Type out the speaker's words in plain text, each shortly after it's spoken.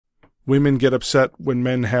women get upset when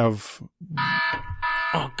men have...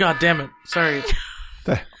 Oh, God damn it. Sorry.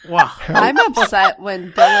 Wow. I'm upset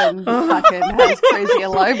when Dylan fucking has crazy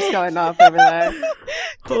alarms going off over there.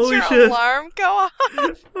 Did your alarm go off?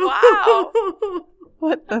 Wow.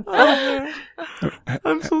 What the fuck?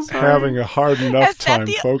 I'm so sorry. Having a hard enough time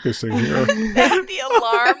focusing here. That's the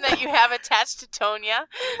alarm that you have attached to Tonya.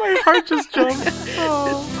 My heart just jumped.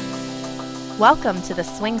 Oh. Welcome to the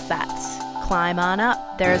Swingset. Climb on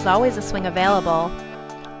up. There is always a swing available.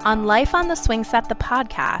 On Life on the Swingset, the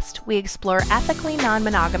podcast, we explore ethically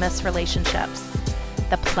non-monogamous relationships,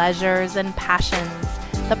 the pleasures and passions,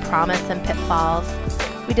 the promise and pitfalls.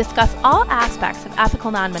 We discuss all aspects of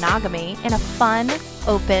ethical non-monogamy in a fun,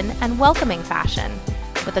 open, and welcoming fashion,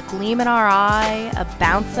 with a gleam in our eye, a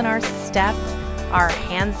bounce in our step, our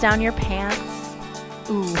hands down your pants.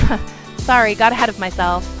 Ooh, sorry, got ahead of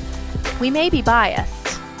myself. We may be biased.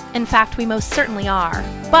 In fact, we most certainly are.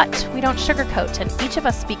 But we don't sugarcoat, and each of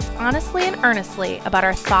us speaks honestly and earnestly about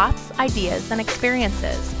our thoughts, ideas, and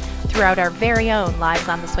experiences throughout our very own lives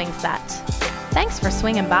on the Swingset. Thanks for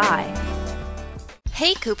swinging by.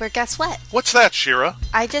 Hey Cooper, guess what? What's that, Shira?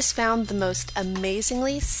 I just found the most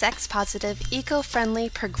amazingly sex-positive, eco-friendly,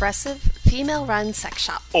 progressive, female-run sex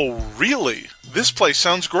shop. Oh, really? This place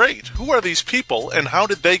sounds great. Who are these people, and how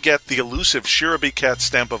did they get the elusive Shira B. Cat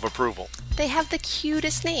stamp of approval? They have the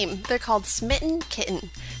cutest name. They're called Smitten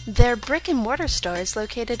Kitten. Their brick-and-mortar store is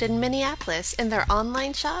located in Minneapolis, and their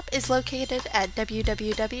online shop is located at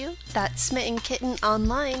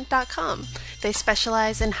www.smittenkittenonline.com. They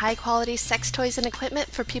specialize in high-quality sex toys and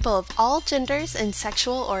equipment for people of all genders and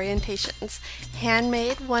sexual orientations.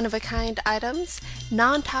 Handmade, one-of-a-kind items,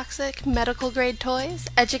 non-toxic medical-grade toys,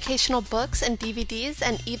 educational books and DVDs,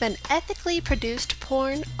 and even ethically produced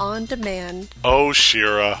porn on demand. Oh,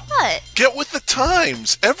 Shira. What? Get with the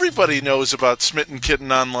times. Everybody knows about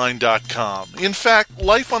SmittenKittenOnline.com. In fact,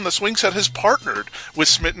 Life on the Swingset has partnered with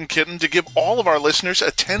Smitten Kitten to give all of our listeners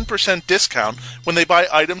a 10% discount when they buy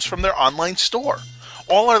items from their online store.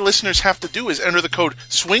 All our listeners have to do is enter the code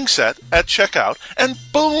SWINGSET at checkout, and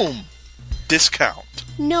boom! Discount.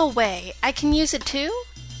 No way. I can use it too?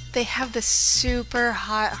 They have the super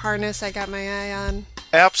hot harness I got my eye on.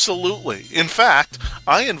 Absolutely. In fact,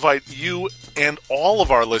 I invite you and all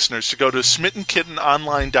of our listeners to go to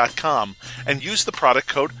SmittenKittenOnline.com and use the product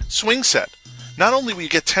code SWINGSET. Not only will you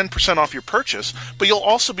get 10% off your purchase, but you'll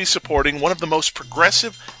also be supporting one of the most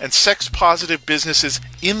progressive and sex-positive businesses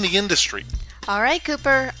in the industry. All right,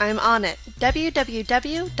 Cooper, I'm on it.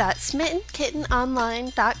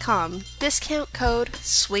 www.smittenkittenonline.com. Discount code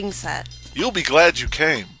SWINGSET. You'll be glad you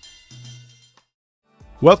came.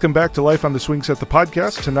 Welcome back to Life on the Swingset, the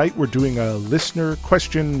podcast. Tonight we're doing a listener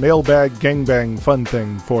question mailbag gangbang fun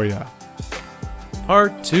thing for you.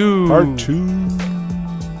 Part 2. Part 2.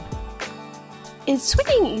 Is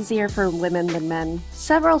swinging easier for women than men?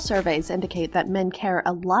 Several surveys indicate that men care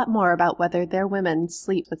a lot more about whether their women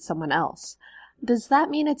sleep with someone else. Does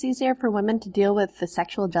that mean it's easier for women to deal with the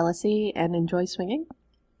sexual jealousy and enjoy swinging?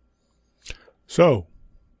 So,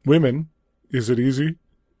 women, is it easy?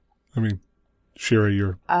 I mean, Shira,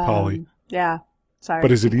 you're poly. Yeah, sorry.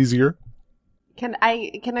 But is it easier? Can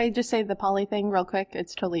I just say the poly thing real quick?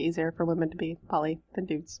 It's totally easier for women to be poly than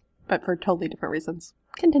dudes, but for totally different reasons.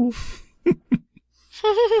 Continue.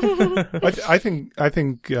 I think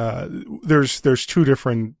there's two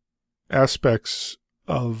different aspects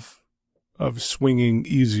of swinging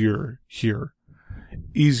easier here.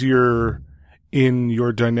 Easier in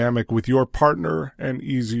your dynamic with your partner and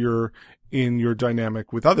easier in your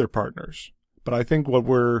dynamic with other partners. But I think what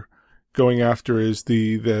we're going after is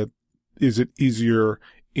is it easier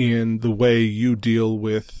in the way you deal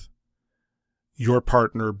with your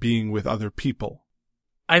partner being with other people?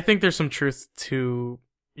 I think there's some truth to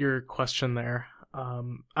your question there.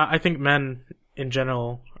 I think men in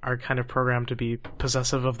general are kind of programmed to be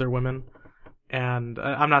possessive of their women. And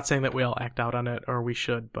I'm not saying that we all act out on it, or we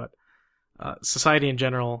should, but society in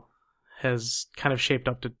general has kind of shaped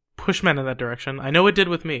up to push men in that direction. I know it did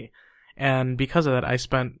with me. And because of that, I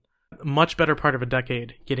spent a much better part of a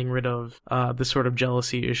decade getting rid of this sort of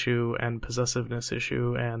jealousy issue and possessiveness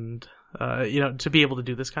issue and, to be able to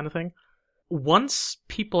do this kind of thing. Once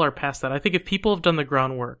people are past that, I think if people have done the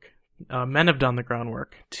groundwork, men have done the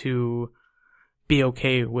groundwork to be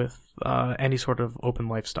okay with any sort of open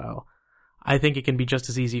lifestyle, I think it can be just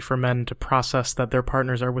as easy for men to process that their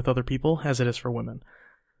partners are with other people as it is for women.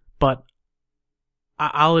 But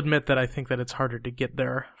I'll admit that I think that it's harder to get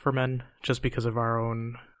there for men just because of our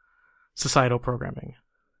own societal programming.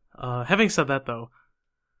 Having said that, though,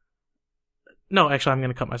 no, actually, I'm going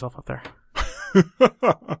to cut myself off there. You're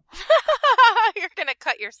going to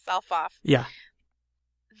cut yourself off. Yeah.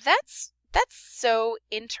 That's so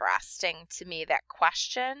interesting to me, that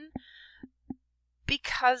question,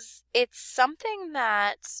 because it's something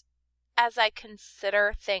that, as I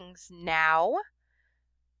consider things now,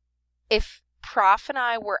 if Prof and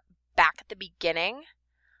I were back at the beginning,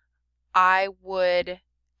 I would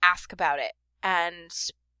ask about it and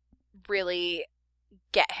really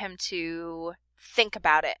get him to think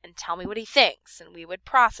about it and tell me what he thinks, and we would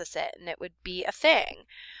process it, and it would be a thing.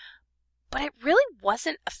 But it really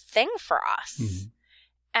wasn't a thing for us. Mm-hmm.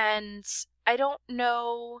 And I don't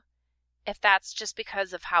know if that's just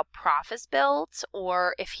because of how Prof is built,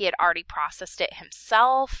 or if he had already processed it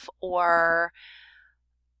himself, or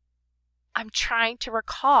I'm trying to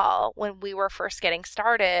recall when we were first getting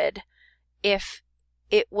started if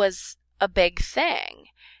it was a big thing.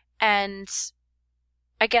 And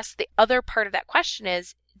I guess the other part of that question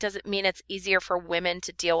is, does it mean it's easier for women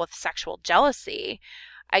to deal with sexual jealousy?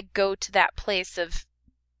 I go to that place of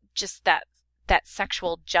just that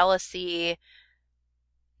sexual jealousy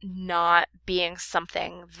not being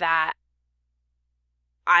something that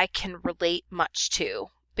I can relate much to,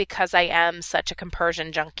 because I am such a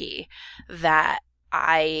compersion junkie that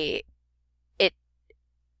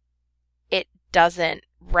it doesn't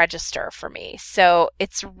register for me. So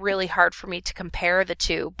it's really hard for me to compare the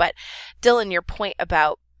two. But Dylan, your point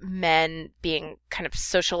about men being kind of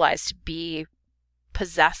socialized to be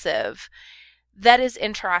possessive, that is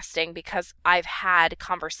interesting, because I've had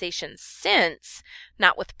conversations since,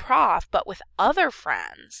 not with Prof, but with other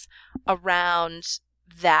friends around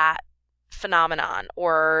that phenomenon,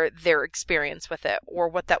 or their experience with it, or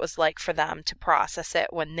what that was like for them to process it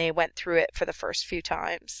when they went through it for the first few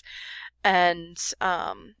times. And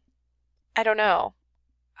I don't know.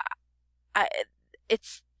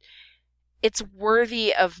 It's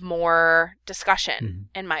worthy of more discussion,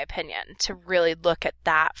 in my opinion, to really look at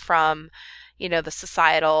that from, the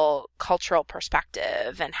societal, cultural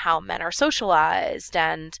perspective, and how men are socialized,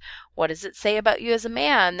 and what does it say about you as a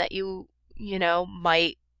man that you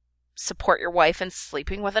might support your wife in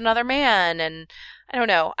sleeping with another man. And I don't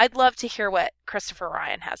know. I'd love to hear what Christopher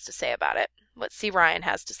Ryan has to say about it. What C. Ryan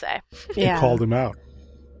has to say. Yeah. He called him out.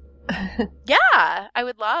 Yeah, I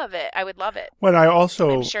would love it. Well,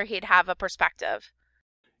 I'm sure he'd have a perspective.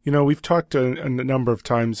 We've talked a number of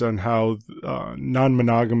times on how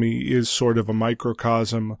non-monogamy is sort of a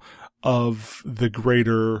microcosm of the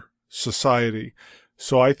greater society.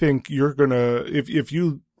 So I think you're going to, if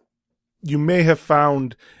you may have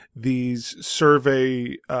found these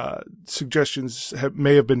survey suggestions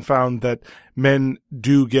may have been found that men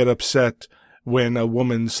do get upset when a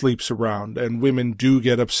woman sleeps around, and women do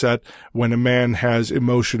get upset when a man has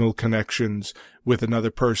emotional connections with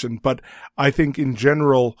another person. But I think in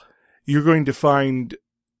general, you're going to find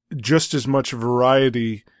just as much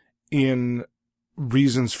variety in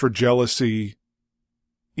reasons for jealousy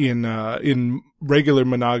in regular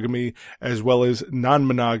monogamy, as well as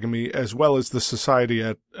non-monogamy, as well as the society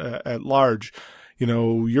at large.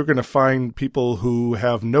 You're going to find people who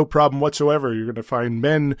have no problem whatsoever. You're going to find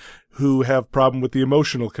men who have problem with the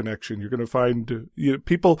emotional connection. You're going to find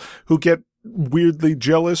people who get weirdly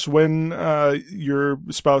jealous when your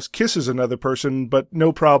spouse kisses another person, but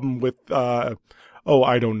no problem with I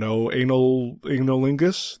don't know,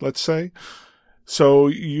 analingus, let's say. So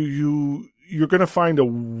you're going to find a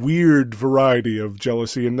weird variety of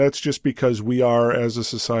jealousy, and that's just because we are, as a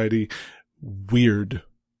society, weird.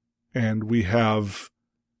 And we have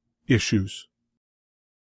issues.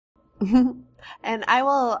 And I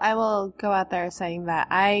will go out there saying that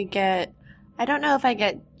I don't know if I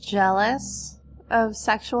get jealous of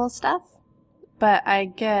sexual stuff, but I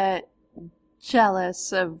get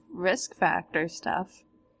jealous of risk factor stuff.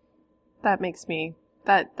 That makes me,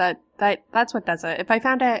 that's what does it. If I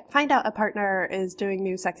find out a partner is doing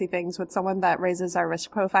new sexy things with someone that raises our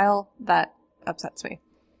risk profile, that upsets me.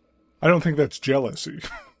 I don't think that's jealousy.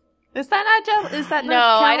 Is that not jealous? Is that no?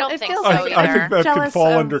 Not I don't think so. I think that could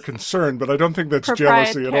fall under concern, but I don't think that's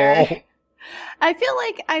jealousy at all. I feel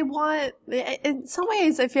like I want, in some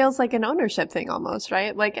ways, it feels like an ownership thing almost,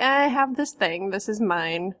 right? Like, I have this thing, this is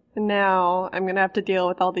mine, and now I'm going to have to deal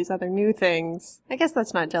with all these other new things. I guess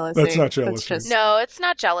that's not jealousy. That's not jealousy. No, it's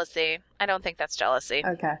not jealousy. I don't think that's jealousy.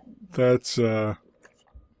 Okay. That's,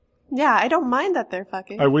 Yeah, I don't mind that they're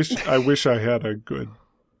fucking. I wish I had a good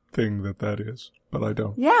thing that is, but I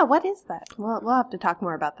don't. Yeah, what is that? We'll have to talk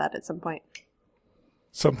more about that at some point.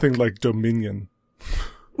 Something like dominion.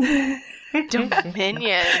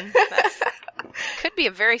 Dominion. Could be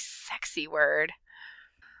a very sexy word.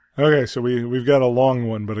 Okay, so we've got a long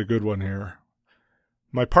one, but a good one here.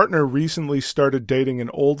 My partner recently started dating an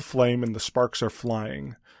old flame and the sparks are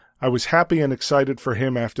flying. I was happy and excited for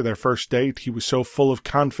him after their first date. He was so full of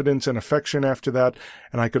confidence and affection after that,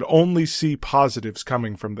 and I could only see positives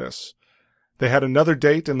coming from this. They had another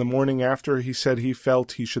date, and the morning after he said he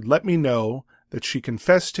felt he should let me know that she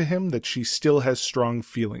confessed to him that she still has strong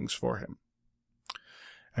feelings for him.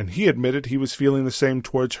 And he admitted he was feeling the same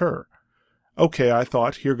towards her. Okay, I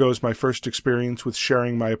thought, here goes my first experience with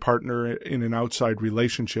sharing my partner in an outside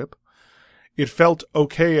relationship. It felt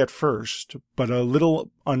okay at first, but a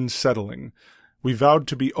little unsettling. We vowed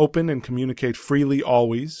to be open and communicate freely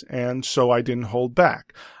always, and so I didn't hold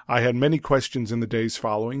back. I had many questions in the days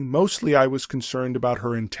following. Mostly I was concerned about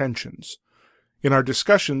her intentions. In our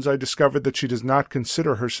discussions, I discovered that she does not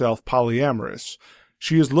consider herself polyamorous.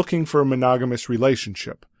 She is looking for a monogamous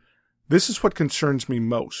relationship. This is what concerns me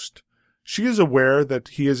most. She is aware that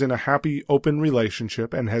he is in a happy, open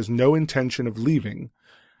relationship and has no intention of leaving.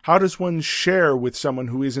 How does one share with someone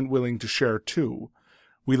who isn't willing to share too?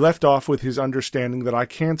 We left off with his understanding that I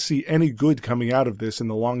can't see any good coming out of this in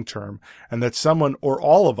the long term, and that someone or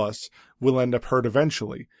all of us will end up hurt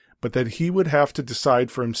eventually, but that he would have to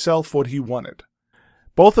decide for himself what he wanted.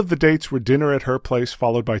 Both of the dates were dinner at her place,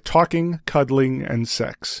 followed by talking, cuddling, and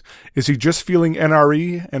sex. Is he just feeling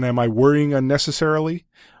NRE, and am I worrying unnecessarily?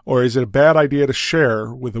 Or is it a bad idea to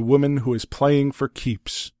share with a woman who is playing for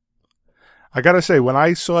keeps? I gotta say, when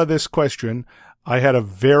I saw this question, I had a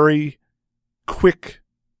very quick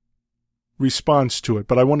response to it,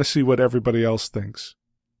 but I want to see what everybody else thinks.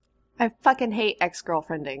 I fucking hate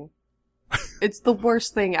ex-girlfriending. It's the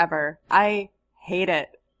worst thing ever. I hate it.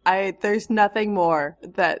 There's nothing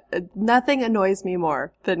annoys me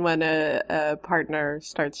more than when a partner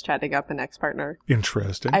starts chatting up an ex-partner.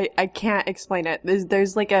 Interesting. I can't explain it.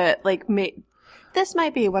 There's this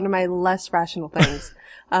might be one of my less rational things.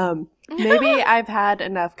 Maybe I've had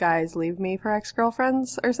enough guys leave me for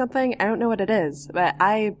ex-girlfriends or something. I don't know what it is, but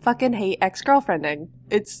I fucking hate ex-girlfriending.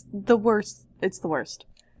 It's the worst. It's the worst.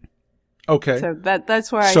 Okay. So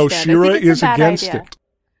that's where I stand. So Shira is against it.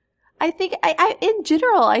 I think, in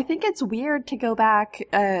general, I think it's weird to go back,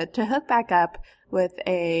 to hook back up with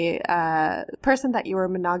a, person that you were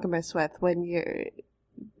monogamous with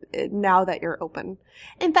now that you're open.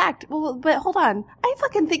 In fact, but hold on. I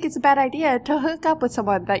fucking think it's a bad idea to hook up with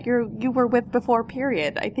someone that you were with before,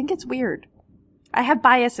 period. I think it's weird. I have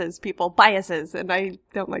biases, and I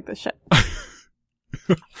don't like this shit.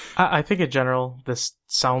 I think in general, this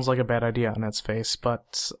sounds like a bad idea on its face,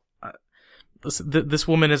 but this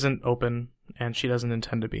woman isn't open, and she doesn't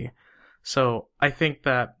intend to be. So I think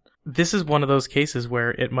that this is one of those cases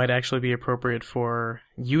where it might actually be appropriate for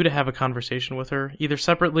you to have a conversation with her, either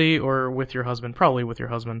separately or with your husband, probably with your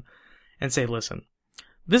husband, and say, listen,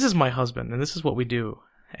 this is my husband, and this is what we do,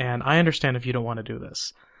 and I understand if you don't want to do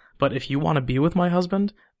this, but if you want to be with my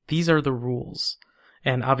husband, these are the rules.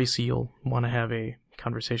 And obviously you'll want to have a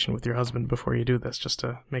conversation with your husband before you do this, just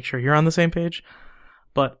to make sure you're on the same page.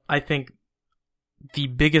 But I think the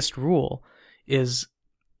biggest rule is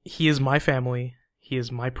he is my family, he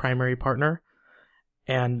is my primary partner,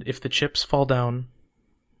 and if the chips fall down,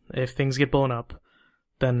 if things get blown up,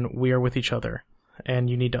 then we are with each other, and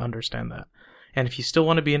you need to understand that. And if you still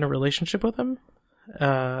want to be in a relationship with him,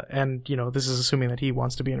 and, this is assuming that he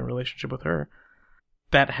wants to be in a relationship with her,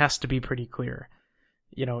 that has to be pretty clear.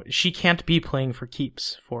 She can't be playing for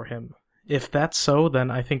keeps for him. If that's so,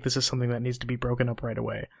 then I think this is something that needs to be broken up right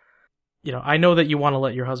away. I know that you want to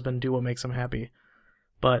let your husband do what makes him happy,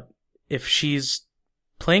 but if she's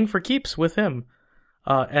playing for keeps with him,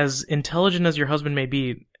 as intelligent as your husband may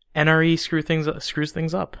be, NRE screws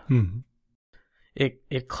things up. Mm-hmm.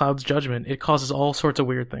 It clouds judgment. It causes all sorts of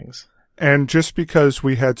weird things. And just because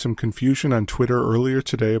we had some confusion on Twitter earlier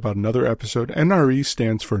today about another episode, NRE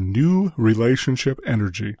stands for New Relationship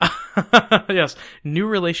Energy. Yes, New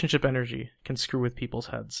Relationship Energy can screw with people's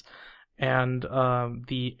heads. And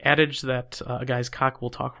the adage that a guy's cock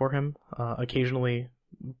will talk for him occasionally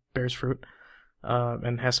bears fruit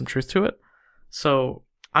and has some truth to it. So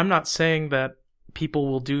I'm not saying that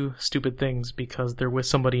people will do stupid things because they're with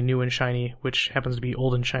somebody new and shiny, which happens to be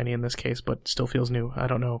old and shiny in this case, but still feels new. I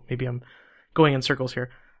don't know. Maybe I'm going in circles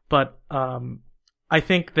here. But I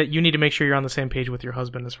think that you need to make sure you're on the same page with your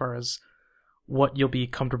husband as far as what you'll be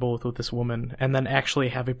comfortable with this woman, and then actually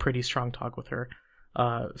have a pretty strong talk with her.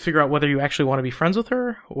 Figure out whether you actually want to be friends with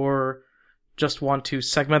her or just want to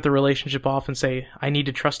segment the relationship off and say, I need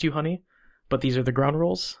to trust you, honey, but these are the ground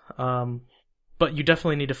rules. But you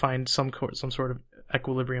definitely need to find some sort of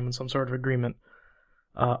equilibrium and some sort of agreement.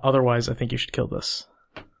 Otherwise, I think you should kill this.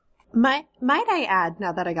 Might I add,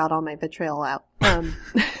 now that I got all my vitriol out,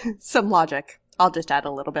 some logic I'll just add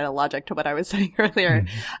a little bit of logic to what I was saying earlier.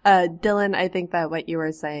 Dylan, I think that what you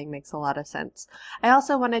were saying makes a lot of sense. I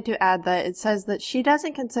also wanted to add that it says that she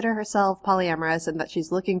doesn't consider herself polyamorous and that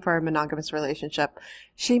she's looking for a monogamous relationship.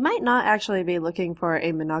 She might not actually be looking for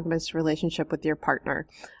a monogamous relationship with your partner.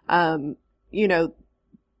 You know,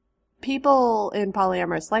 people in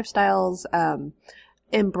polyamorous lifestyles,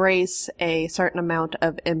 embrace a certain amount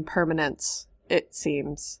of impermanence, it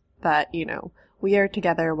seems. That, you know, we are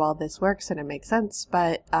together while this works and it makes sense,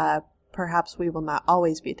 but perhaps we will not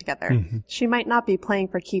always be together. Mm-hmm. She might not be playing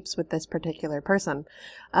for keeps with this particular person.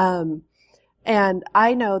 And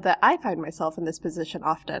I know that I find myself in this position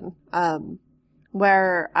often,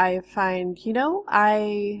 where I find, you know,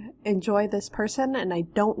 I enjoy this person and I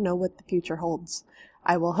don't know what the future holds.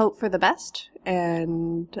 I will hope for the best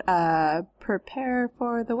and prepare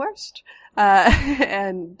for the worst.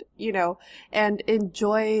 And, you know, and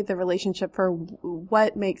enjoy the relationship for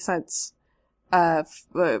what makes sense,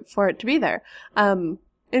 for it to be there. And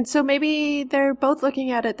so maybe they're both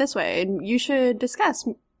looking at it this way, and you should discuss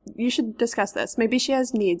this. Maybe she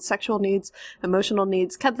has needs, sexual needs, emotional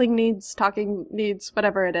needs, cuddling needs, talking needs,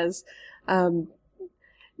 whatever it is.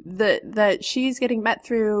 That she's getting met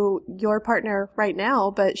through your partner right now,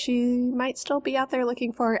 but she might still be out there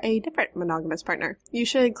looking for a different monogamous partner. You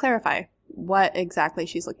should clarify what exactly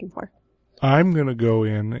she's looking for. I'm going to go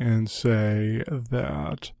in and say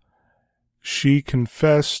that she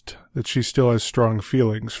confessed that she still has strong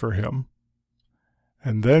feelings for him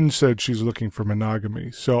and then said she's looking for monogamy.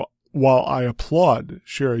 So while I applaud,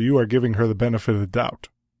 Shira, you are giving her the benefit of the doubt.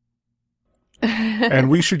 And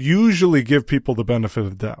we should usually give people the benefit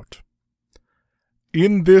of the doubt.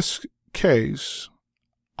 In this case,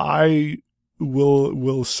 I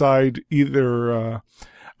will side either,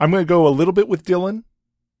 I'm going to go a little bit with Dylan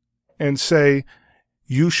and say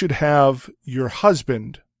you should have your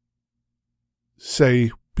husband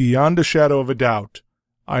say beyond a shadow of a doubt,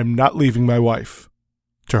 I'm not leaving my wife,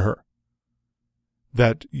 to her.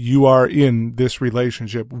 That you are in this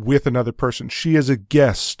relationship with another person. She is a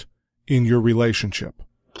guest in your relationship.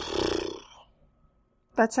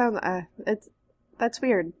 That sounds, that's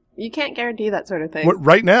weird. You can't guarantee that sort of thing.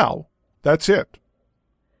 Right now, that's it.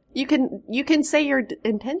 You can say your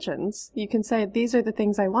intentions. You can say, these are the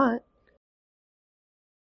things I want.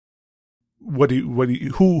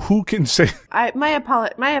 Who can say? My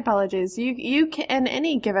apologies. You can, in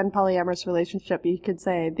any given polyamorous relationship, you could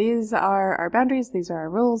say, these are our boundaries, these are our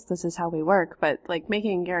rules, this is how we work. But, like,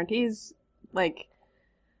 making guarantees, like,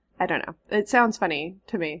 I don't know. It sounds funny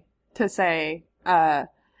to me to say, to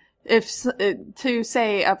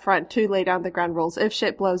say up front, to lay down the ground rules, if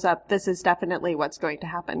shit blows up, this is definitely what's going to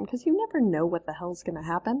happen, because you never know what the hell's going to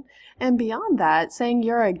happen. And beyond that, saying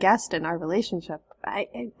you're a guest in our relationship,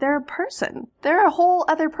 they're a person. They're a whole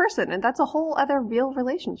other person, and that's a whole other real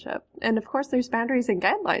relationship. And of course there's boundaries and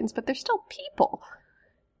guidelines, but they're still people.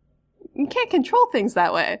 You can't control things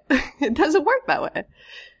that way. It doesn't work that way.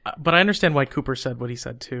 But I understand why Cooper said what he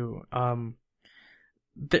said too.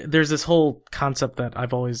 There's this whole concept that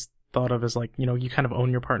I've always thought of as, like, you know, you kind of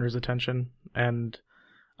own your partner's attention, and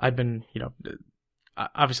I've been, you know,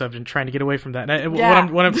 obviously I've been trying to get away from that. And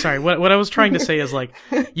what I was trying to say is, like,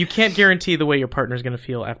 you can't guarantee the way your partner's going to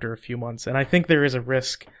feel after a few months, and I think there is a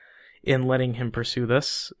risk in letting him pursue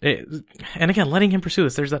this. And again, letting him pursue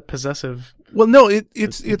this, there's that possessive. Well, no,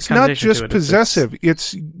 it's not just possessive.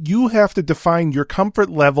 It's you have to define your comfort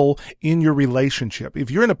level in your relationship. If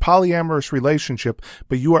you're in a polyamorous relationship,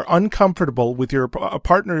 but you are uncomfortable with your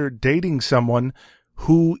partner dating someone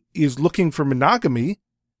who is looking for monogamy,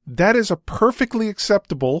 that is a perfectly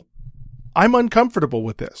acceptable, I'm uncomfortable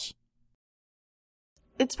with this.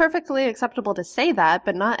 It's perfectly acceptable to say that,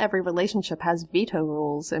 but not every relationship has veto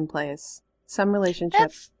rules in place. Some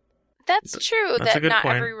relationships... That's true, that's that not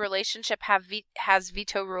point. Every relationship has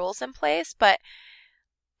veto rules in place, but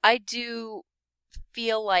I do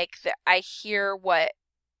feel like that I hear what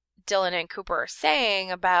Dylan and Cooper are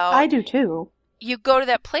saying about... I do too. You go to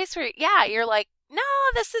that place where, yeah, you're like, no,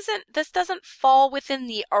 this doesn't fall within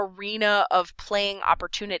the arena of playing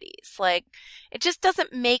opportunities. Like, it just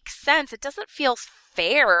doesn't make sense. It doesn't feel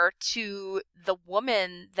fair to the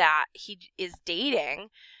woman that he is dating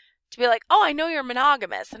to be like, oh, I know you're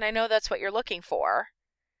monogamous and I know that's what you're looking for,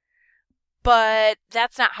 but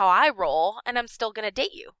that's not how I roll, and I'm still going to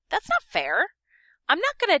date you. That's not fair. I'm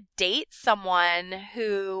not going to date someone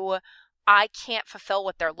who I can't fulfill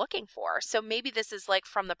what they're looking for. So maybe this is, like,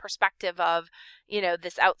 from the perspective of, you know,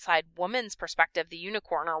 this outside woman's perspective, the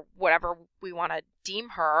unicorn or whatever we want to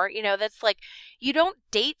deem her, you know, that's like, you don't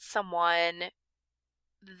date someone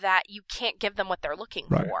that you can't give them what they're looking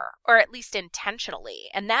Right. for, or at least intentionally.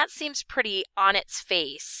 And that seems pretty on its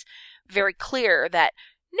face, very clear that,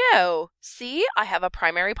 no, see, I have a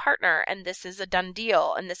primary partner and this is a done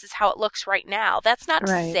deal and this is how it looks right now. That's not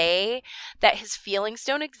to Right. say that his feelings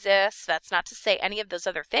don't exist. That's not to say any of those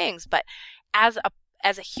other things. But as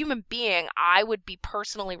a human being, I would be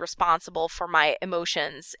personally responsible for my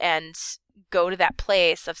emotions and go to that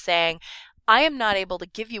place of saying, I am not able to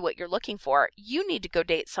give you what you're looking for. You need to go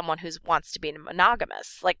date someone who wants to be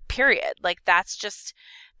monogamous, like, period. Like, that's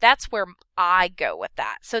where I go with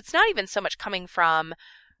that. So it's not even so much coming from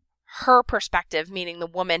her perspective, meaning the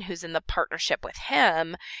woman who's in the partnership with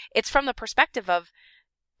him. It's from the perspective of,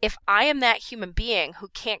 if I am that human being who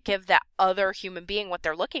can't give that other human being what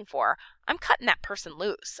they're looking for, I'm cutting that person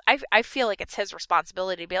loose. I feel like it's his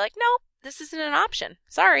responsibility to be like, no, this isn't an option.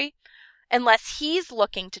 Sorry. Unless he's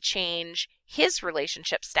looking to change his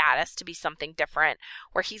relationship status to be something different,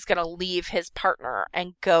 where he's going to leave his partner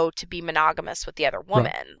and go to be monogamous with the other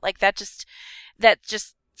woman. Right. Like, that just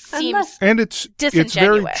seems and it's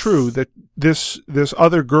very true that this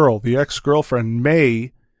other girl, the ex-girlfriend,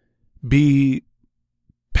 may be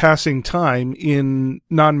passing time in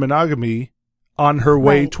non-monogamy on her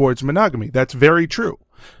way Right. towards monogamy. That's very true.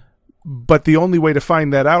 But the only way to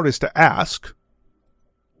find that out is to ask.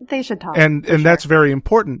 They should talk. And that's very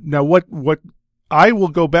important. Now, what I will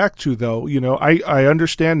go back to, though, I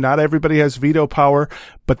understand not everybody has veto power,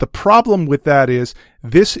 but the problem with that is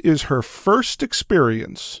this is her first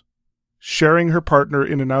experience sharing her partner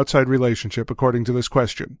in an outside relationship, according to this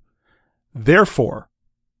question. Therefore,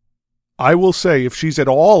 I will say, if she's at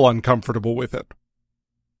all uncomfortable with it,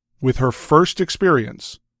 with her first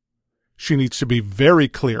experience, she needs to be very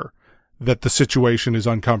clear that the situation is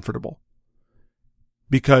uncomfortable.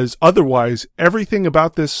 Because otherwise, everything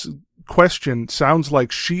about this question sounds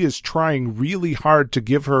like she is trying really hard to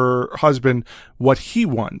give her husband what he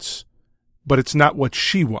wants, but it's not what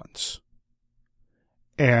she wants.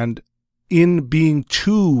 And in being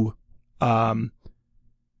too,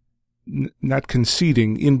 not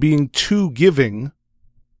conceding, in being too giving,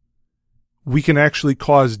 we can actually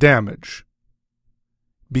cause damage.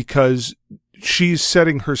 Because she's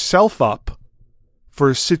setting herself up for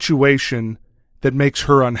a situation that makes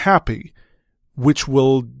her unhappy, which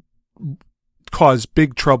will cause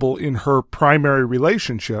big trouble in her primary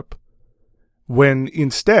relationship, when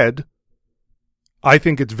instead, I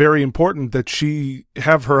think it's very important that she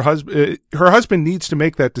have her husband needs to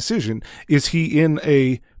make that decision. Is he in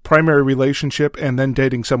a primary relationship and then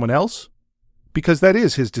dating someone else? Because that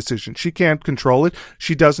is his decision. She can't control it.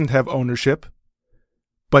 She doesn't have ownership,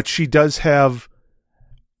 but she does have.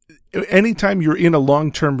 Anytime you're in a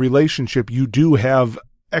long-term relationship, you do have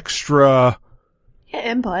extra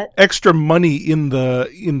input, extra money in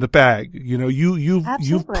the bag.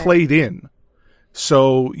 You've played in,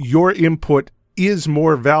 so your input is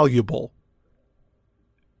more valuable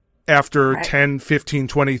after 10, 15,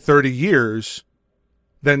 20, 30 years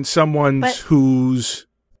than someone's who's.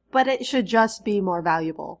 But it should just be more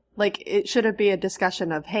valuable. Like, it shouldn't be a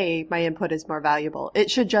discussion of, hey, my input is more valuable.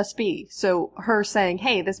 It should just be. So her saying,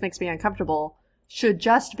 hey, this makes me uncomfortable, should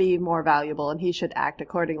just be more valuable, and he should act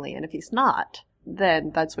accordingly. And if he's not,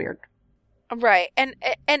 then that's weird. Right. And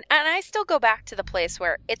I still go back to the place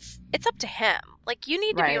where it's up to him. Like, you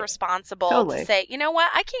need to be responsible to say, you know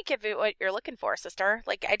what, I can't give you what you're looking for, sister.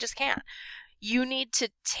 Like, I just can't. You need to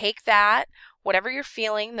take that, whatever you're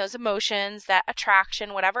feeling, those emotions, that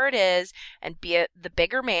attraction, whatever it is, and be the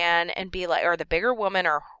bigger man and be like, or the bigger woman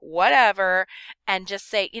or whatever, and just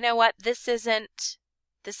say, you know what, this isn't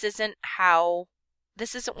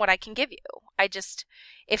what I can give you.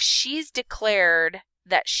 If she's declared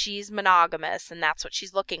that she's monogamous and that's what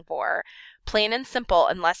she's looking for, plain and simple,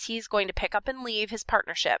 unless he's going to pick up and leave his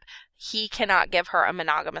partnership, he cannot give her a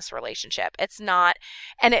monogamous relationship. It's not,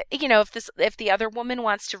 and if the other woman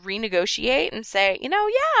wants to renegotiate and say, yeah,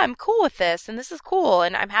 I'm cool with this and this is cool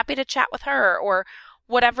and I'm happy to chat with her or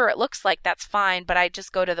whatever it looks like, that's fine. But I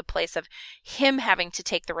just go to the place of him having to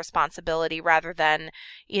take the responsibility rather than,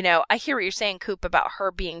 I hear what you're saying, Coop, about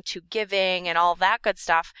her being too giving and all that good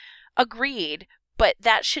stuff. Agreed. But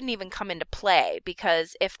that shouldn't even come into play,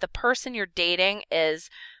 because if the person you're dating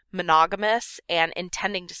is monogamous and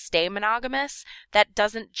intending to stay monogamous, that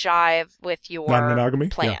doesn't jive with your non-monogamy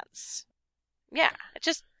plans. Yeah, it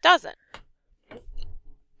just doesn't.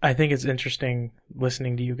 I think it's interesting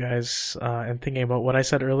listening to you guys and thinking about what I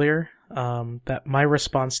said earlier, that my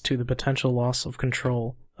response to the potential loss of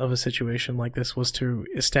control of a situation like this was to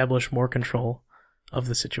establish more control of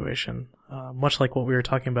the situation, much like what we were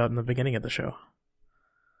talking about in the beginning of the show.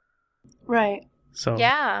 Right. So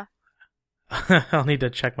yeah, I'll need to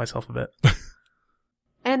check myself a bit.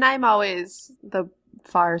 And I'm always the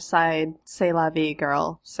far side c'est la vie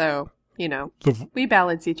girl, so, you know, we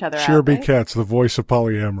balance each other out. Shirby right? Katz, the voice of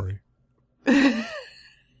polyamory. I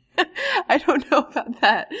don't know about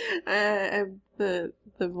that. I'm the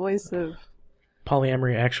voice of...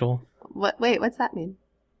 Polyamory actual. What? Wait, what's that mean?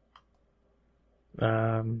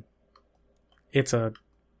 It's a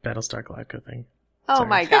Battlestar Galactica thing. Oh Sorry.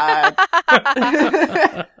 my god.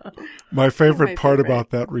 My favorite part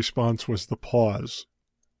about that response was the pause.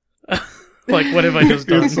 Like, what have I just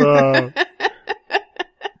done? It's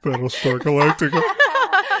Battlestar Galactica.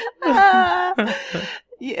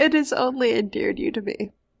 It has only endeared you to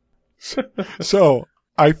me. So,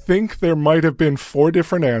 I think there might have been 4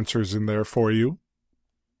 different answers in there for you.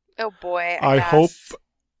 Oh boy. I hope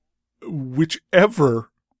whichever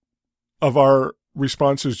of our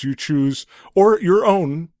responses you choose, or your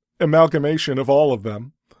own amalgamation of all of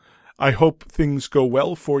them, I hope things go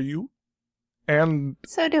well for you. And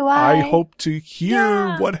so do I. I hope to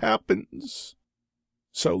hear what happens.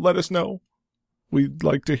 So let us know. We'd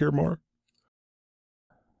like to hear more.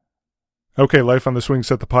 Okay, Life on the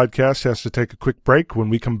Swingset, the podcast, has to take a quick break. When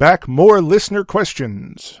we come back, more listener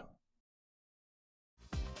questions.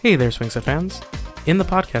 Hey there, Swingset fans. In the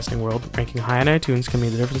podcasting world, ranking high on iTunes can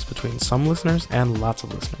mean the difference between some listeners and lots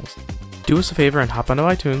of listeners. Do us a favor and hop onto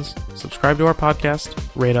iTunes, subscribe to our podcast,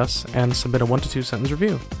 rate us, and submit a 1 to 2 sentence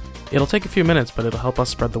review. It'll take a few minutes, but it'll help us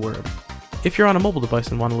spread the word. If you're on a mobile device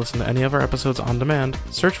and want to listen to any of our episodes on demand,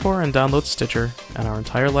 search for and download Stitcher, and our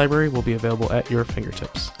entire library will be available at your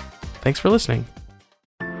fingertips. Thanks for listening.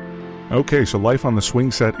 Okay, so Life on the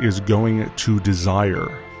Swingset is going to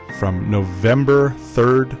Desire from November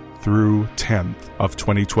 3rd through 10th of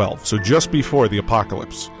 2012. So just before the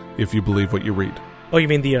apocalypse, if you believe what you read. Oh, you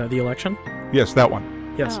mean the election? Yes, that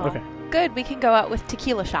one. Yes, Oh, okay. Good, we can go out with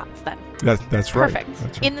tequila shots then. That's right. Perfect.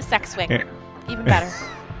 That's right. In the sex swing. Yeah. Even better.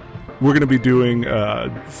 We're going to be doing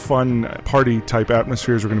fun party-type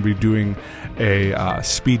atmospheres. We're going to be doing a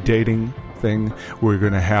speed dating thing. We're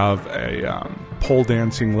going to have a pole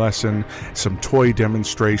dancing lesson, some toy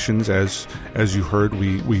demonstrations. As you heard,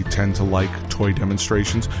 we tend to like toy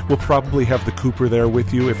demonstrations. We'll probably have the Cooper there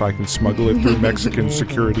with you if I can smuggle it through Mexican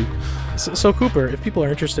security. So Cooper, if people are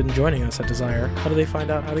interested in joining us at Desire, how do they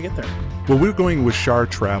find out how to get there? Well, we're going with Char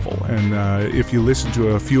Travel, and if you listen to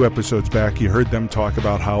a few episodes back, you heard them talk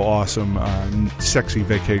about how awesome sexy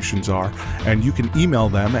vacations are, and you can email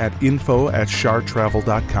them at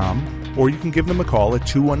info@chartravel.com, or you can give them a call at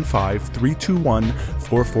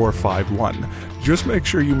 215-321-4451. Just make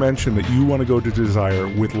sure you mention that you want to go to Desire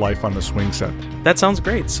with Life on the Swingset. That sounds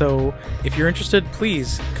great. So if you're interested,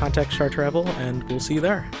 please contact Char Travel, and we'll see you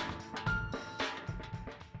there.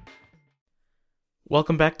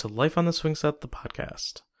 Welcome back to Life on the Swingset, the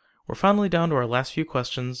podcast. We're finally down to our last few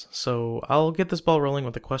questions, so I'll get this ball rolling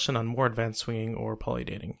with a question on more advanced swinging or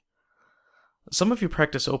polydating. Some of you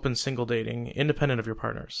practice open single dating, independent of your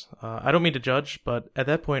partners. I don't mean to judge, but at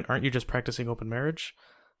that point, aren't you just practicing open marriage?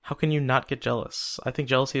 How can you not get jealous? I think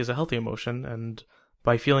jealousy is a healthy emotion, and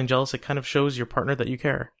by feeling jealous, it kind of shows your partner that you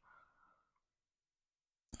care.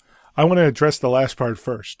 I want to address the last part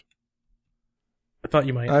first. I thought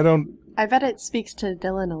you might. I bet it speaks to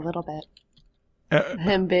Dylan a little bit.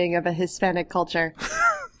 Him being of a Hispanic culture.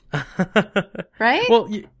 Right? Well,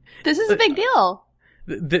 this is a big deal.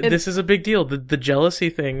 This is a big deal. The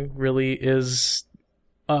jealousy thing really is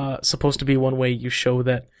supposed to be one way you show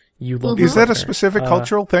that you love your Is that a partner. specific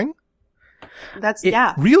cultural thing?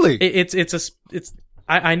 Yeah. Really?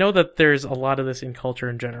 I know that there's a lot of this in culture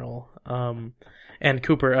in general. And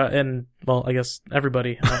Cooper, and well, I guess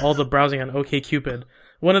everybody, all the browsing on OkCupid.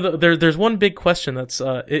 There's one big question that's,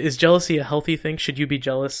 is jealousy a healthy thing? Should you be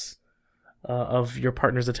jealous of your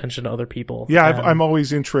partner's attention to other people? Yeah, I'm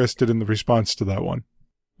always interested in the response to that one.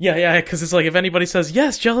 Yeah, because it's like if anybody says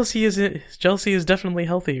yes, jealousy is definitely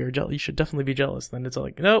healthy, or you should definitely be jealous, then it's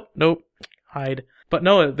like nope, hide. But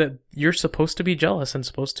no, that you're supposed to be jealous and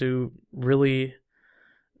supposed to really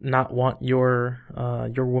not want your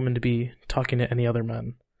woman to be talking to any other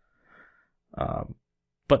men.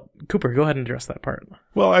 But Cooper, go ahead and address that part.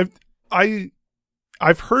 Well,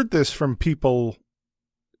 I've heard this from people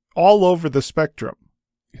all over the spectrum.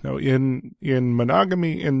 You know, in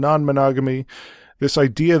monogamy, in non-monogamy, this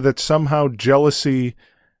idea that somehow jealousy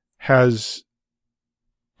has,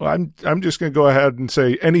 well, I'm just going to go ahead and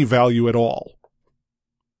say any value at all.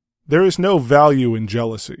 There is no value in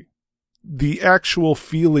jealousy. The actual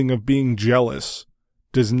feeling of being jealous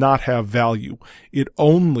does not have value. It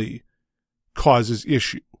only causes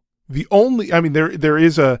issue.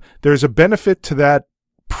 There's a benefit to that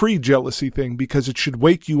pre-jealousy thing because it should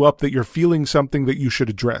wake you up that you're feeling something that you should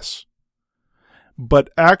address. But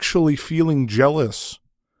actually feeling jealous,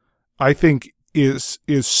 I think, is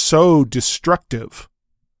so destructive.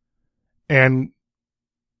 And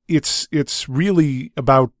it's really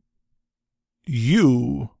about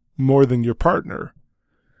you more than your partner.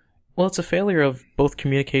 Well, it's a failure of both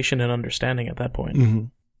communication and understanding at that point. Mm-hmm.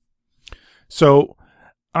 So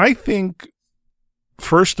I think,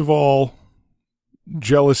 first of all,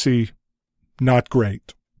 jealousy, not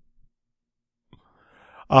great.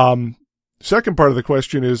 Second part of the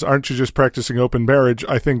question is, aren't you just practicing open marriage?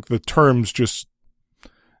 I think the terms just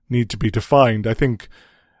need to be defined. I think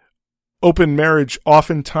open marriage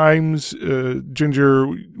oftentimes, Ginger,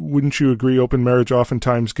 wouldn't you agree, open marriage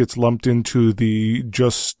oftentimes gets lumped into the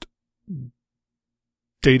just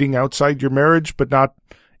dating outside your marriage but not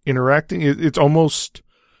interacting? It's almost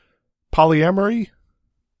polyamory?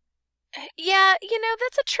 Yeah,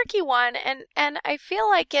 that's a tricky one. And I feel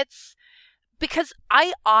like it's because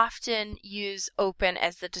I often use open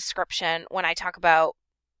as the description when I talk about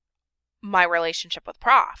my relationship with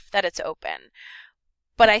Prof, that it's open.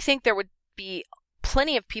 But I think there would be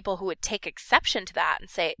plenty of people who would take exception to that and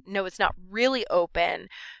say, no, it's not really open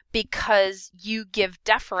because you give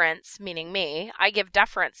deference, meaning me, I give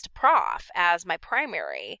deference to Prof as my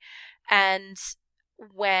primary. And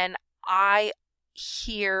when I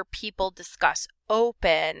hear people discuss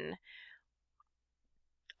open,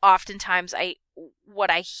 oftentimes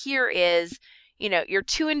what I hear is, you're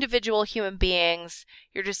two individual human beings,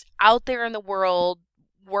 you're just out there in the world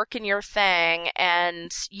working your thing,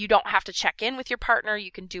 and you don't have to check in with your partner.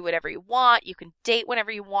 You can do whatever you want. You can date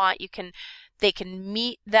whenever you want. They can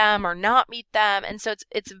meet them or not meet them. And so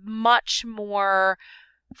it's much more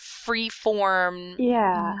free form,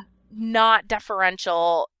 not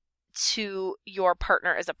deferential to your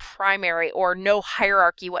partner as a primary, or no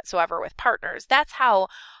hierarchy whatsoever with partners. That's how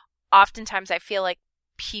oftentimes I feel like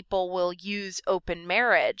people will use open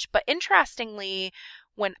marriage. But interestingly,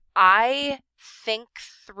 when I think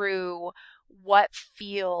through what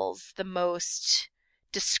feels the most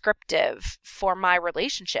descriptive for my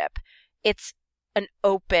relationship, it's an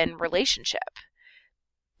open relationship,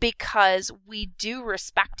 because we do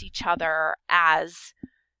respect each other as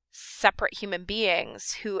separate human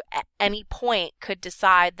beings who at any point could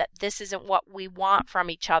decide that this isn't what we want from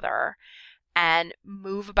each other and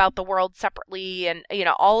move about the world separately. And,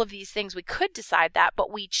 all of these things, we could decide that,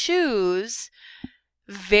 but we choose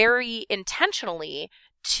very intentionally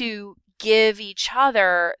to give each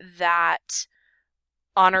other that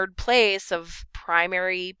honored place of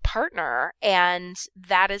primary partner. And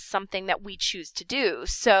that is something that we choose to do.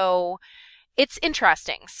 So it's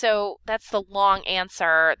interesting. So that's the long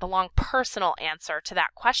answer, the long personal answer to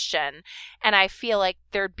that question. And I feel like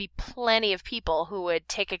there'd be plenty of people who would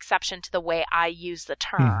take exception to the way I use the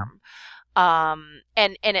term.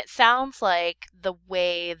 And it sounds like the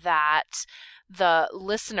way that the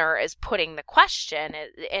listener is putting the question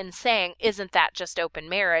and saying, isn't that just open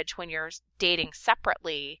marriage when you're dating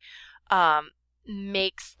separately,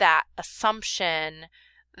 makes that assumption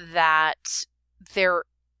that there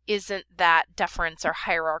isn't that deference or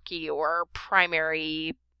hierarchy or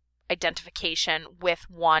primary identification with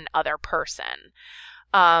one other person.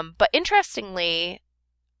 But interestingly,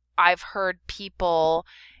 I've heard people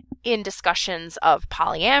in discussions of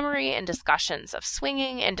polyamory, in discussions of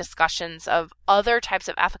swinging, in discussions of other types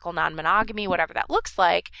of ethical non-monogamy, whatever that looks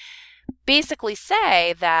like, basically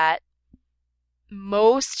say that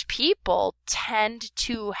most people tend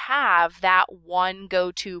to have that one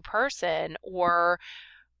go-to person or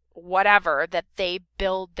whatever that they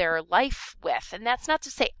build their life with. And that's not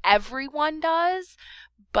to say everyone does,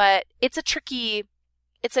 but it's a tricky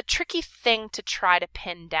thing to try to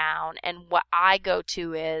pin down. And what I go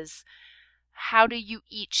to is, how do you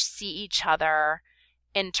each see each other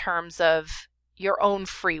in terms of your own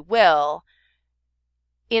free will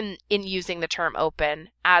in using the term open,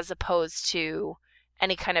 as opposed to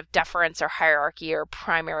any kind of deference or hierarchy or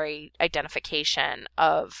primary identification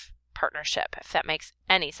of partnership, if that makes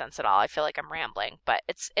any sense at all. I feel like I'm rambling, but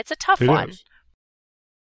it's a tough one. Is.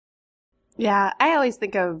 Yeah, I always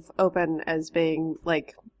think of open as being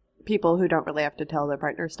like people who don't really have to tell their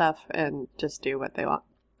partner stuff and just do what they want.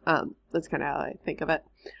 That's kind of how I think of it.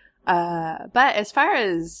 But as far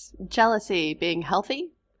as jealousy being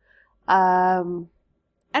healthy, I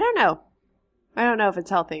don't know. I don't know if it's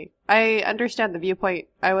healthy. I understand the viewpoint.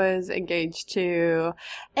 I was engaged to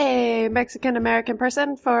a Mexican-American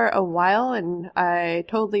person for a while, and I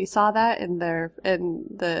totally saw that in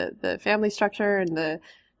the family structure and the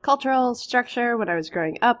cultural structure when I was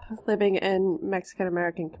growing up, living in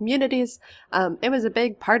Mexican-American communities. It was a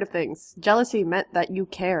big part of things. Jealousy meant that you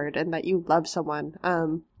cared and that you loved someone.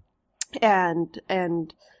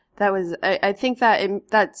 And that was, I think that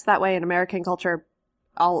that's that way in American culture,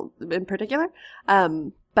 all in particular.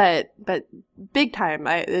 But big time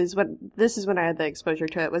this is when I had the exposure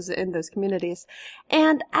to it, was in those communities.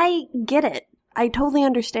 And I get it. I totally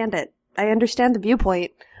understand it. I understand the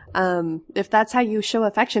viewpoint. If that's how you show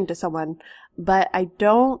affection to someone, but I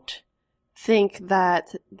don't think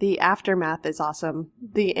that the aftermath is awesome.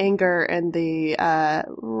 The anger and the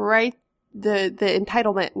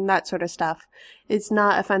entitlement and that sort of stuff is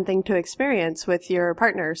not a fun thing to experience with your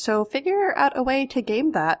partner. So figure out a way to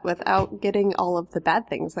game that without getting all of the bad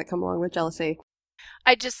things that come along with jealousy.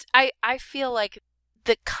 I feel like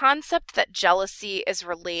the concept that jealousy is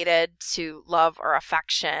related to love or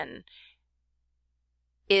affection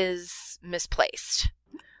is misplaced.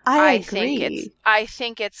 I agree. I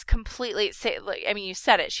think it's completely, you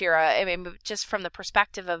said it, Shira. I mean, just from the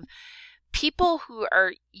perspective of people who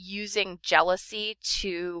are using jealousy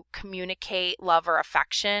to communicate love or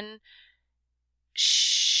affection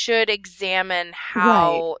should examine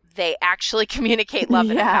how they actually communicate love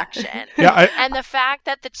and affection. And the fact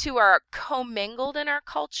that the two are commingled in our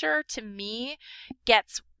culture, to me,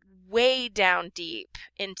 gets way down deep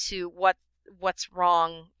into what's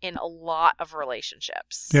wrong in a lot of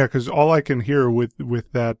relationships. Yeah, because all I can hear with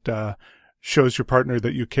that shows your partner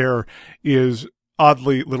that you care is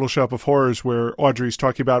oddly Little Shop of Horrors, where Audrey's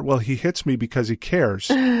talking about, well, he hits me because he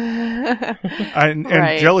cares. and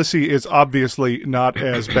jealousy is obviously not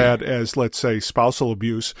as bad as, let's say, spousal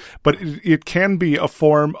abuse, but it can be a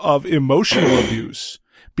form of emotional abuse,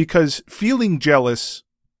 because feeling jealous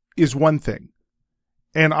is one thing.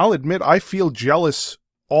 And I'll admit, I feel jealous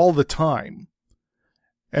all the time.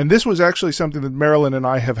 And this was actually something that Marilyn and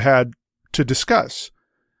I have had to discuss.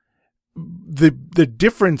 The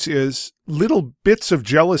difference is little bits of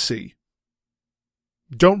jealousy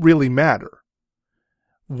don't really matter.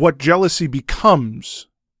 What jealousy becomes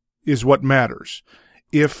is what matters.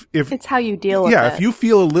 If it's how you deal with it. Yeah, if you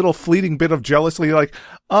feel a little fleeting bit of jealousy, like,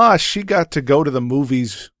 she got to go to the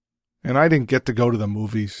movies and I didn't get to go to the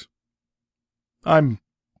movies, I'm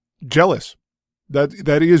jealous.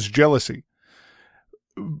 That is jealousy.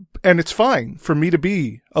 And it's fine for me to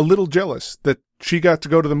be a little jealous that she got to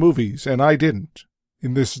go to the movies and I didn't,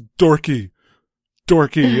 in this dorky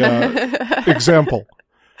example.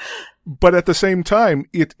 But at the same time,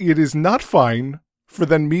 it is not fine for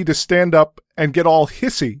then me to stand up and get all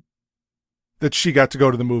hissy that she got to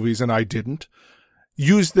go to the movies and I didn't.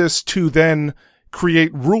 Use this to then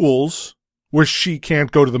create rules where she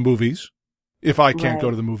can't go to the movies if I can't go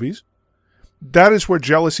to the movies. That is where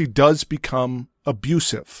jealousy does become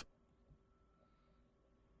abusive.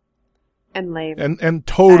 And lame. And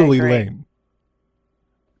totally lame.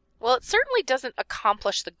 Well, it certainly doesn't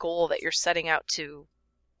accomplish the goal that you're setting out to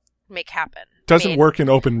make happen. Doesn't work in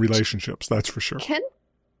open relationships, that's for sure.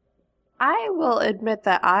 I will admit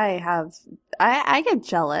that I get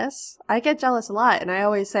jealous. I get jealous a lot, and I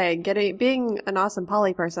always say being an awesome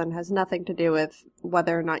poly person has nothing to do with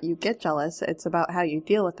whether or not you get jealous. It's about how you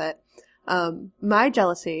deal with it. My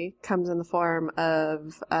jealousy comes in the form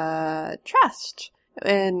of trust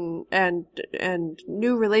and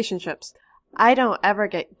new relationships. I don't ever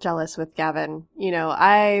get jealous with Gavin. You know,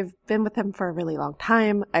 I've been with him for a really long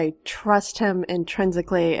time. I trust him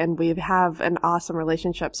intrinsically, and we have an awesome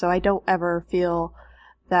relationship. So I don't ever feel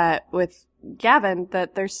that with Gavin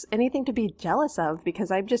that there's anything to be jealous of,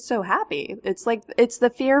 because I'm just so happy. It's like, it's the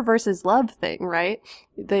fear versus love thing, right?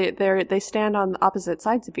 They stand on opposite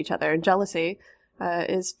sides of each other, and jealousy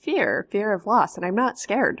is fear of loss. And I'm not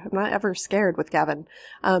scared. I'm not ever scared with Gavin.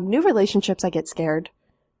 New relationships, I get scared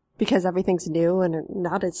because everything's new and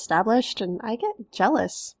not established, and I get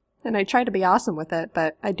jealous. And I try to be awesome with it,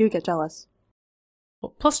 but I do get jealous.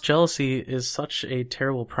 Well, plus jealousy is such a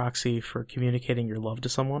terrible proxy for communicating your love to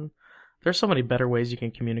someone. There's so many better ways you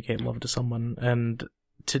can communicate love to someone, and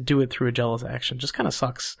to do it through a jealous action just kind of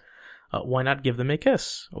sucks. Why not give them a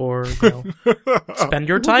kiss? Or, spend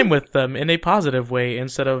your time with them in a positive way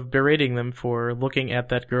instead of berating them for looking at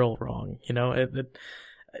that girl wrong.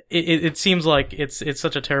 It seems like it's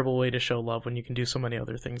such a terrible way to show love when you can do so many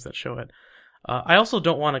other things that show it. I also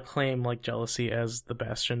don't want to claim like jealousy as the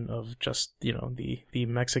bastion of just, the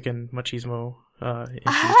Mexican machismo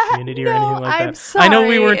infused community or anything like that. Sorry, I know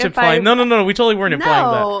we weren't implying. No, we totally weren't implying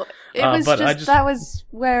that. No, it was just that was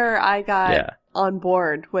where I got on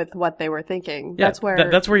board with what they were thinking. Yeah, that's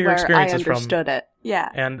where your experience is from. I understood it. Yeah,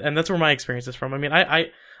 and that's where my experience is from. I mean,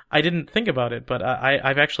 I I didn't think about it, but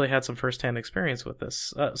I've actually had some first-hand experience with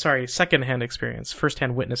this. Second-hand experience,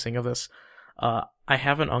 first-hand witnessing of this. I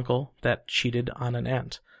have an uncle that cheated on an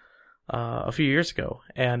aunt a few years ago,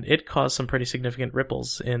 and it caused some pretty significant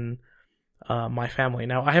ripples in my family.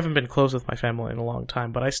 Now, I haven't been close with my family in a long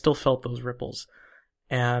time, but I still felt those ripples.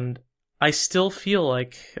 And I still feel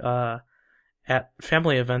like at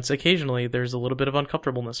family events, occasionally there's a little bit of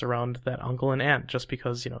uncomfortableness around that uncle and aunt, just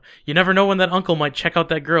because, you never know when that uncle might check out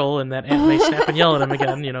that girl and that aunt may snap and yell at him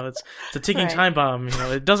again. It's a ticking time bomb.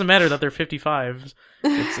 It doesn't matter that they're 55.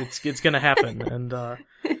 It's going to happen. And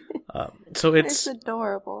so it's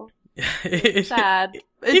adorable. It's sad.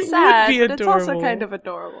 It's sad, but it's also kind of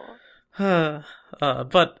adorable.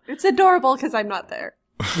 But it's adorable because I'm not there.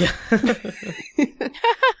 Yeah.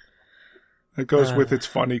 It goes with it's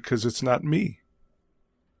funny because it's not me.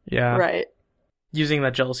 Yeah. Right. Using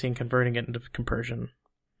that jealousy and converting it into compersion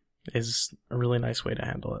is a really nice way to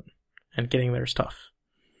handle it. And getting there is tough.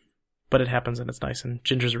 But it happens and it's nice, and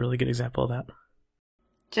Ginger's a really good example of that.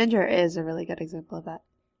 Ginger is a really good example of that.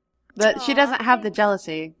 But she doesn't have the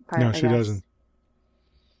jealousy part. No, she doesn't.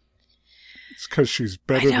 It's because she's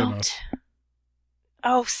better than us.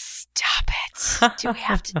 Oh, stop it. Do we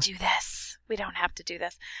have to do this? We don't have to do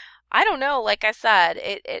this. I don't know. Like I said,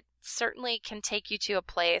 it certainly can take you to a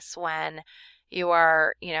place when you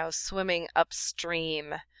are, swimming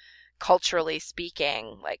upstream, culturally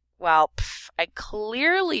speaking. Like, well, I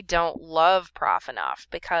clearly don't love Prof enough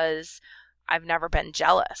because I've never been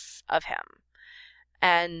jealous of him.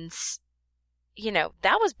 And,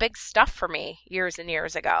 that was big stuff for me years and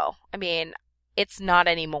years ago. I mean, it's not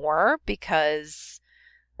anymore because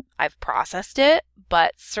I've processed it,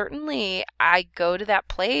 but certainly I go to that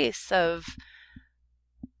place of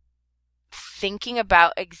thinking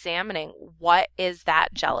about examining what is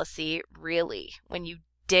that jealousy really when you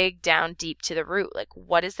dig down deep to the root. Like,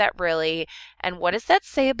 what is that really? And what does that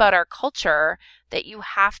say about our culture that you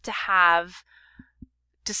have to have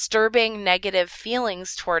disturbing negative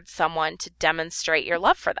feelings towards someone to demonstrate your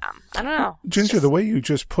love for them? I don't know. Ginger, the way you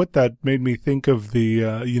just put that made me think of the,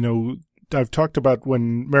 I've talked about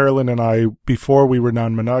when Marilyn and I, before we were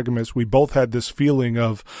non-monogamous, we both had this feeling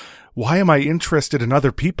of, why am I interested in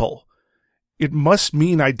other people? It must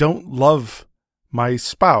mean I don't love my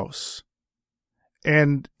spouse.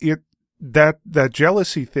 And that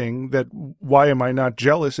jealousy thing, that why am I not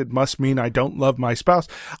jealous? It must mean I don't love my spouse.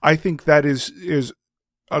 I think that is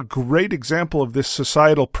a great example of this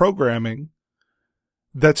societal programming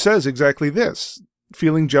that says exactly this.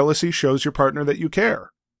 Feeling jealousy shows your partner that you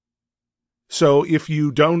care. So if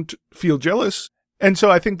you don't feel jealous, and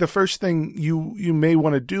so I think the first thing you may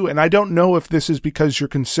want to do, and I don't know if this is because you're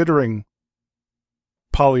considering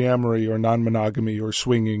polyamory or non-monogamy or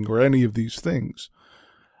swinging or any of these things,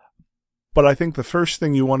 but I think the first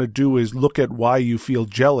thing you want to do is look at why you feel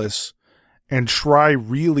jealous and try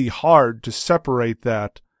really hard to separate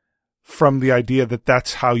that from the idea that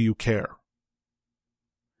that's how you care.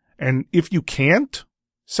 And if you can't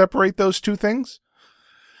separate those two things,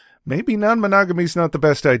 maybe non-monogamy is not the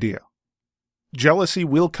best idea. Jealousy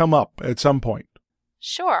will come up at some point.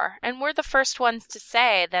 Sure, and we're the first ones to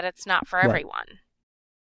say that it's not for everyone.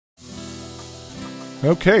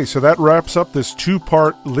 Okay, so that wraps up this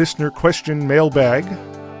two-part listener question mailbag.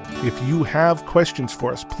 If you have questions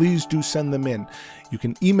for us, please do send them in. You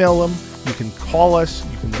can email them, you can call us,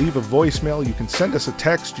 you can leave a voicemail, you can send us a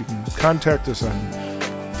text, you can contact us on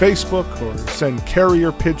Facebook or send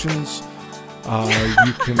carrier pigeons.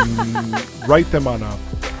 You can write them on a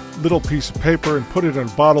little piece of paper and put it in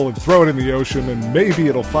a bottle and throw it in the ocean, and maybe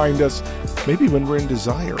it'll find us, maybe when we're in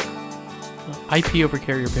desire. IP over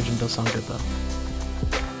carrier pigeon does sound good, though.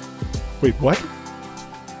 Wait, what?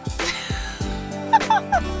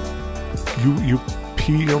 You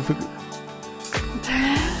pee over...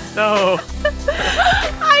 No.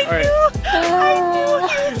 I knew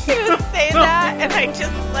he was going to say that, and I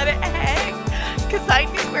just let it hang. Because I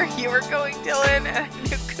knew where you were going, Dylan, and I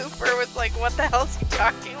knew Cooper was like, what the hell is he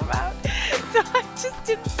talking about? So I just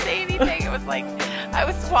didn't say anything. It was like, I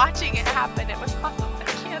was watching it happen. It was awesome. I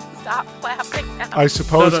can't stop laughing now. I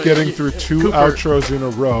suppose getting through two Cooper. outros in a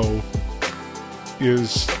row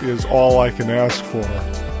is all I can ask for.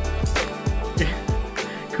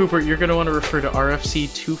 Cooper, you're going to want to refer to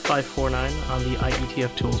RFC 2549 on the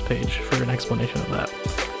IETF tools page for an explanation of that.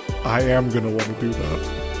 I am going to want to do that.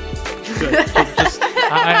 Good.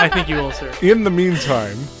 I think you will, sir. In the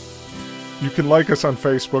meantime, you can like us on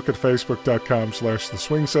Facebook at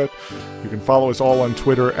facebook.com/theswingset. You can follow us all on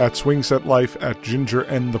Twitter at SwingsetLife, at Ginger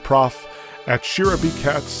and the Prof, at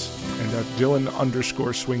ShiraBCats, and at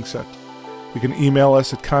Dylan_Swingset. You can email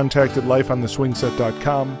us at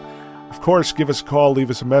contact@lifeontheswingset.com. Of course, give us a call, leave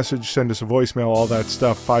us a message, send us a voicemail, all that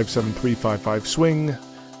stuff, 573-55-SWING,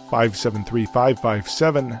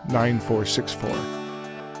 573-557-9464.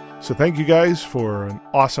 So thank you guys for an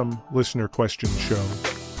awesome listener question show.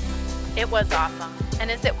 It was awesome.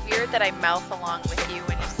 And is it weird that I mouth along with you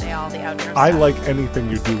when you say all the outro stuff? I like anything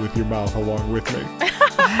you do with your mouth along with me.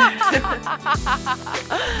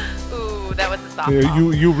 Ooh, that was a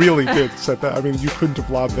softball. You really did set that. I mean, you couldn't have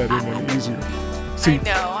lobbed that in any easier. See, I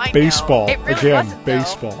know. baseball. It really Again, wasn't,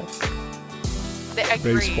 baseball. Agreed.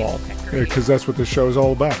 Baseball. Because that's what this show is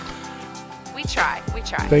all about. We try.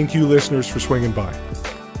 Thank you, listeners, for swinging by.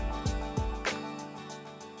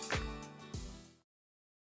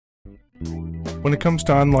 When it comes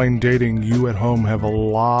to online dating, you at home have a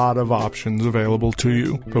lot of options available to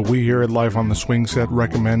you, but we here at Life on the Swing Set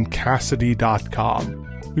recommend Cassidy.com.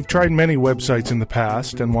 We've tried many websites in the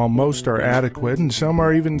past, and while most are adequate and some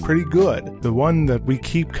are even pretty good, the one that we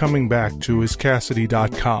keep coming back to is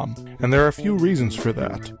Cassidy.com, and there are a few reasons for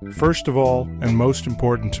that. First of all, and most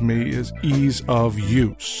important to me, is ease of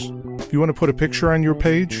use. If you want to put a picture on your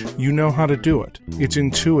page, you know how to do it. It's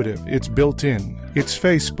intuitive, it's built in, it's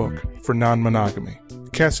Facebook for non-monogamy.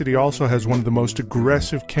 Cassidy also has one of the most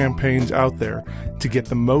aggressive campaigns out there to get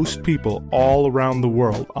the most people all around the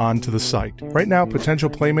world onto the site. Right now, potential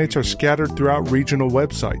playmates are scattered throughout regional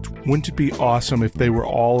websites. Wouldn't it be awesome if they were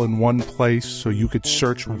all in one place so you could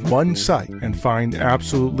search one site and find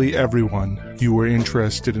absolutely everyone you were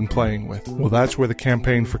interested in playing with? Well, that's where the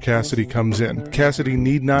campaign for Cassidy comes in. Cassidy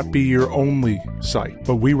need not be your only site,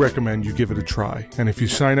 but we recommend you give it a try. And if you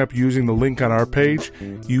sign up using the link on our page,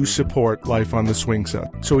 you support Life on the Swing Set,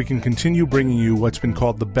 so we can continue bringing you what's been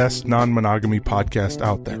called the best non-monogamy podcast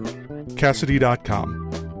out there. Cassidy.com.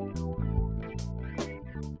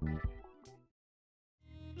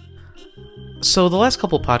 So the last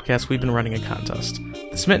couple podcasts, we've been running a contest.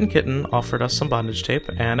 The Smitten Kitten offered us some bondage tape,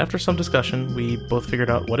 and after some discussion, we both figured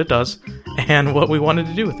out what it does and what we wanted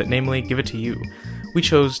to do with it, namely give it to you. We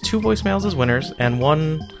chose 2 voicemails as winners, and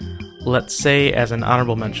one, let's say, as an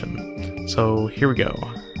honorable mention. So here we go.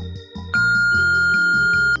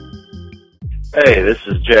 Hey, this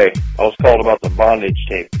is Jay. I was called about the bondage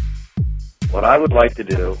tape. What I would like to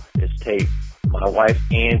do is tape my wife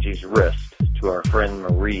Angie's wrist to our friend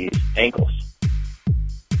Marie's ankles,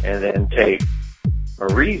 and then tape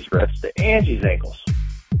Marie's wrist to Angie's ankles.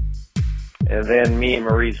 And then me and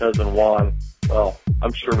Marie's husband Juan, well,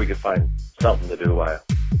 I'm sure we could find something to do while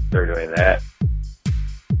they're doing that.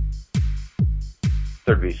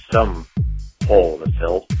 There'd be some hole to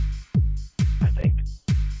fill, I think.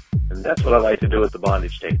 And that's what I like to do with the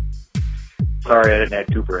bondage tape. Sorry I didn't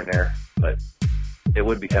add Cooper in there, but it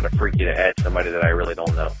would be kind of freaky to add somebody that I really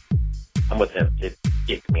don't know. I'm with him. It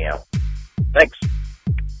geeked me out. Thanks.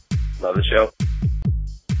 Love the show.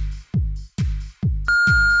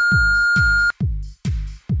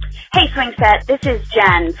 Hey, Swingset. This is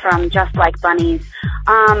Jen from Just Like Bunnies.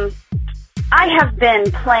 I have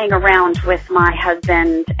been playing around with my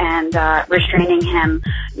husband and restraining him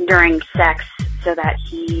during sex so that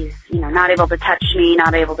he's, not able to touch me,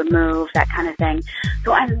 not able to move, that kind of thing.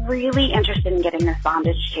 So I'm really interested in getting this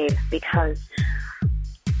bondage tape because,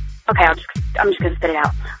 okay, I'm just going to spit it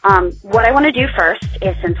out. What I want to do first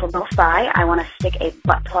is, since we're both bi, I want to stick a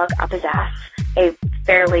butt plug up his ass, a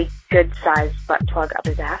fairly good-sized butt plug up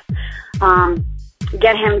his ass,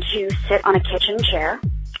 get him to sit on a kitchen chair,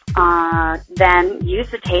 then use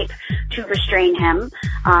the tape to restrain him,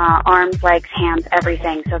 arms, legs, hands,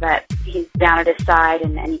 everything, so that he's down at his side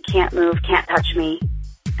and he can't move, can't touch me.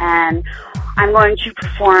 And I'm going to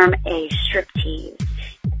perform a striptease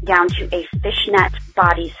down to a fishnet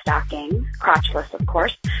body stocking, crotchless of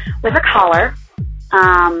course, with a collar,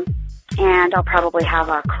 and I'll probably have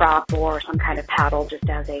a crop or some kind of paddle just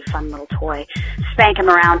as a fun little toy. Spank him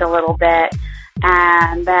around a little bit,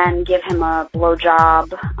 and then give him a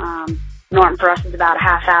blowjob. Norm for us is about a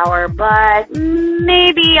half hour, but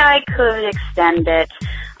maybe I could extend it,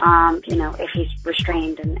 if he's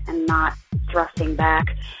restrained and not thrusting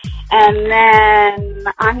back. And then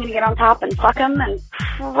I'm going to get on top and fuck him and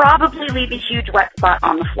probably leave a huge wet spot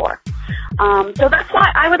on the floor. So that's why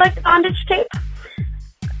I would like the bondage tape.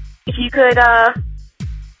 If you could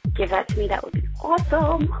give that to me, that would be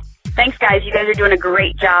awesome. Thanks, guys. You guys are doing a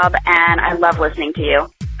great job, and I love listening to you.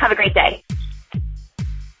 Have a great day.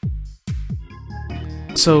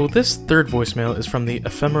 So this third voicemail is from the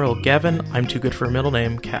ephemeral Gavin, I'm too good for a middle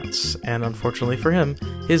name, Katz. And unfortunately for him,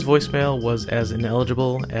 his voicemail was as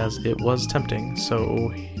ineligible as it was tempting.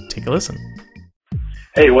 So take a listen.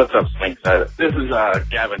 Hey, what's up, Swingset? This is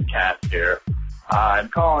Gavin Katz here. I'm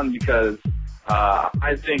calling because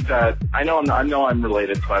I think that I know I'm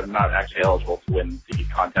related, so I'm not actually eligible to win the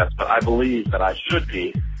contest, but I believe that I should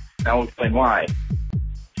be. And I'll explain why.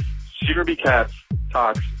 Shooter B. Katz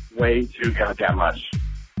talks way too goddamn much.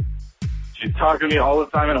 She's talking to me all the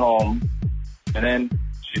time at home, and then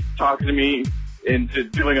she's talking to me into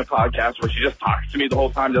doing a podcast where she just talks to me the whole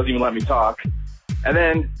time, doesn't even let me talk. And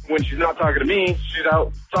then when she's not talking to me, she's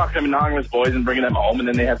out talking to monogamous boys and bringing them home, and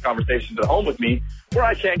then they have conversations at home with me where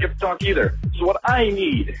I can't get to talk either. So what I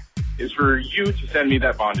need is for you to send me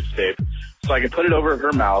that bondage tape so I can put it over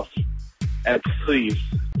her mouth, and please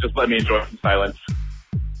just let me enjoy some silence.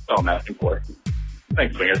 That's all I'm asking for.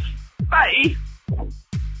 Thanks, swingers. Bye!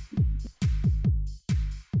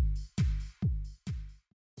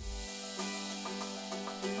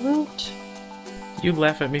 Woot. You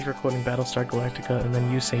laugh at me for quoting Battlestar Galactica, and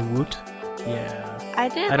then you say woot? Yeah. I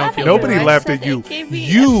didn't. I don't feel Nobody good. laughed at you.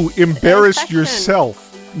 You embarrassed yourself.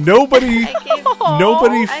 Nobody felt.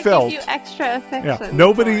 I gave you extra affection. Yeah,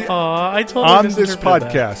 nobody I totally on this misinterpreted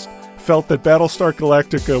podcast felt that Battlestar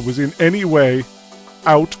Galactica was in any way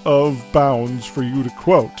out of bounds for you to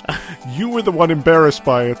quote. You were the one embarrassed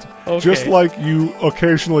by it, just like you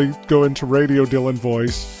occasionally go into Radio Dylan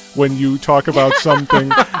voice when you talk about something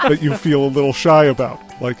that you feel a little shy about,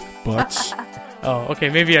 like butts. Oh, okay,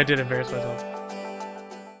 maybe I did embarrass myself.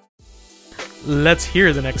 Let's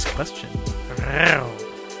hear the next question.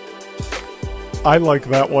 I like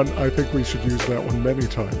that one. I think we should use that one many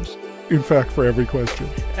times. In fact, for every question.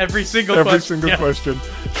 Every single question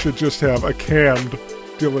should just have a canned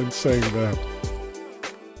Dylan saying that.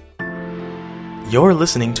 You're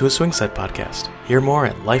listening to a Swingset podcast. Hear more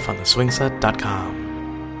at lifeontheswingset.com.